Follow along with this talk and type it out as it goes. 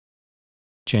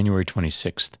January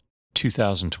 26th,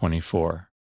 2024.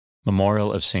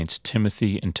 Memorial of Saints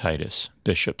Timothy and Titus,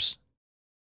 Bishops.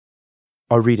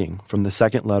 A reading from the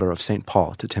second letter of St.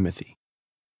 Paul to Timothy.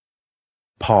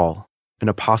 Paul, an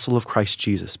apostle of Christ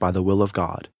Jesus by the will of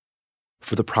God,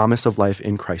 for the promise of life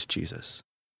in Christ Jesus,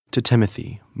 to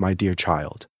Timothy, my dear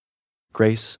child,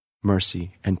 grace,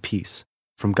 mercy, and peace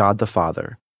from God the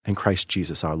Father and Christ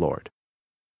Jesus our Lord.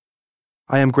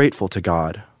 I am grateful to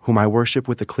God, whom I worship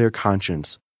with a clear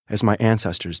conscience, as my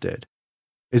ancestors did,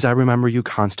 as I remember you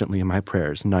constantly in my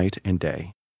prayers night and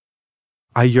day.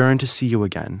 I yearn to see you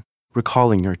again,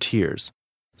 recalling your tears,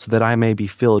 so that I may be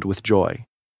filled with joy,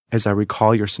 as I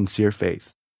recall your sincere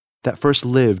faith, that first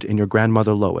lived in your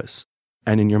grandmother Lois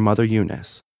and in your mother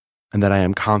Eunice, and that I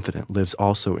am confident lives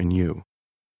also in you.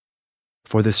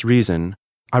 For this reason,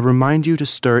 I remind you to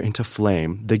stir into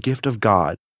flame the gift of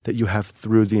God that you have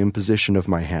through the imposition of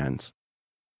my hands.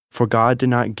 For God did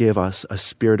not give us a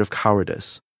spirit of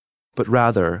cowardice, but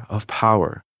rather of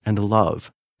power and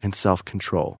love and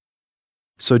self-control.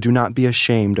 So do not be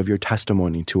ashamed of your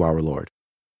testimony to our Lord,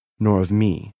 nor of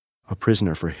me, a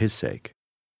prisoner for his sake,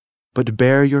 but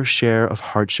bear your share of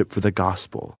hardship for the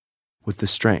gospel with the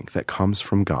strength that comes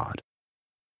from God.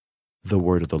 The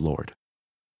word of the Lord.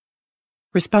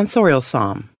 Responsorial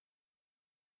Psalm.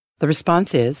 The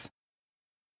response is,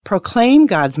 proclaim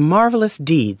God's marvelous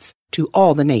deeds to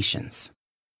all the nations.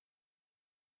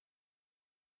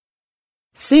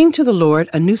 Sing to the Lord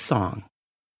a new song.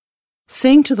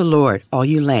 Sing to the Lord, all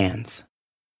you lands.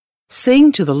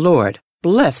 Sing to the Lord,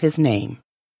 bless his name.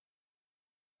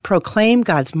 Proclaim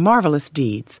God's marvelous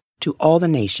deeds to all the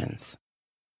nations.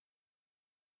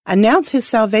 Announce his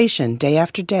salvation day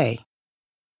after day.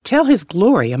 Tell his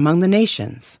glory among the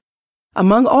nations,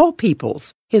 among all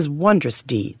peoples, his wondrous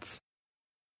deeds.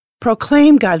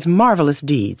 Proclaim God's marvelous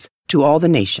deeds to all the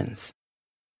nations.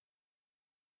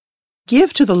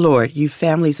 Give to the Lord, you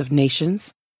families of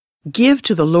nations. Give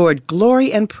to the Lord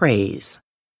glory and praise.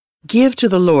 Give to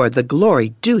the Lord the glory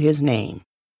due his name.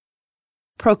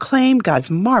 Proclaim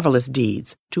God's marvelous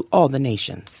deeds to all the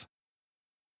nations.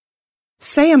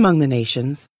 Say among the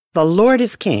nations, the Lord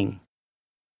is king.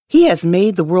 He has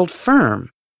made the world firm,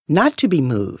 not to be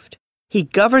moved. He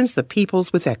governs the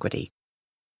peoples with equity.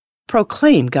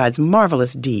 Proclaim God's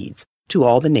marvelous deeds to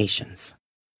all the nations.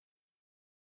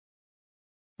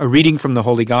 A reading from the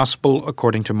Holy Gospel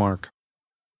according to Mark.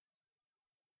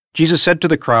 Jesus said to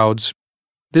the crowds,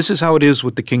 "This is how it is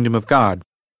with the kingdom of God.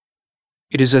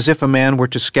 It is as if a man were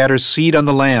to scatter seed on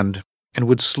the land and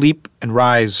would sleep and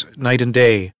rise night and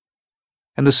day,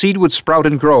 and the seed would sprout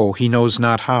and grow, he knows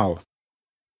not how.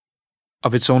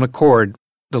 Of its own accord,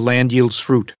 the land yields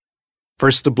fruit,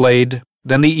 first the blade,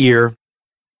 then the ear,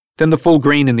 then the full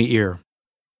grain in the ear.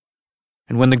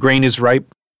 And when the grain is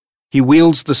ripe, he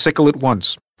wields the sickle at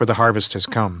once, for the harvest has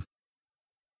come."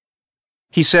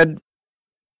 He said,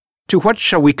 "To what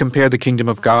shall we compare the kingdom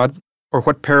of God, or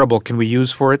what parable can we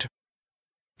use for it?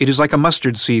 It is like a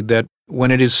mustard seed that,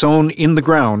 when it is sown in the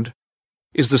ground,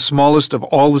 is the smallest of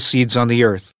all the seeds on the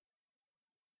earth.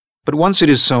 But once it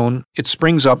is sown, it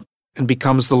springs up and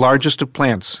becomes the largest of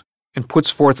plants, and puts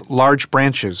forth large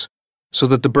branches, so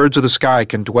that the birds of the sky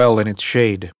can dwell in its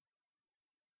shade."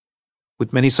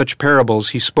 With many such parables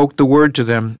he spoke the word to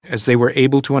them as they were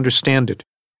able to understand it.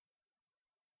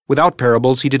 Without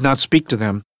parables he did not speak to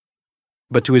them,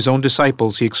 but to his own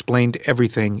disciples he explained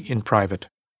everything in private.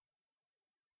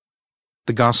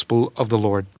 The Gospel of the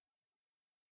Lord.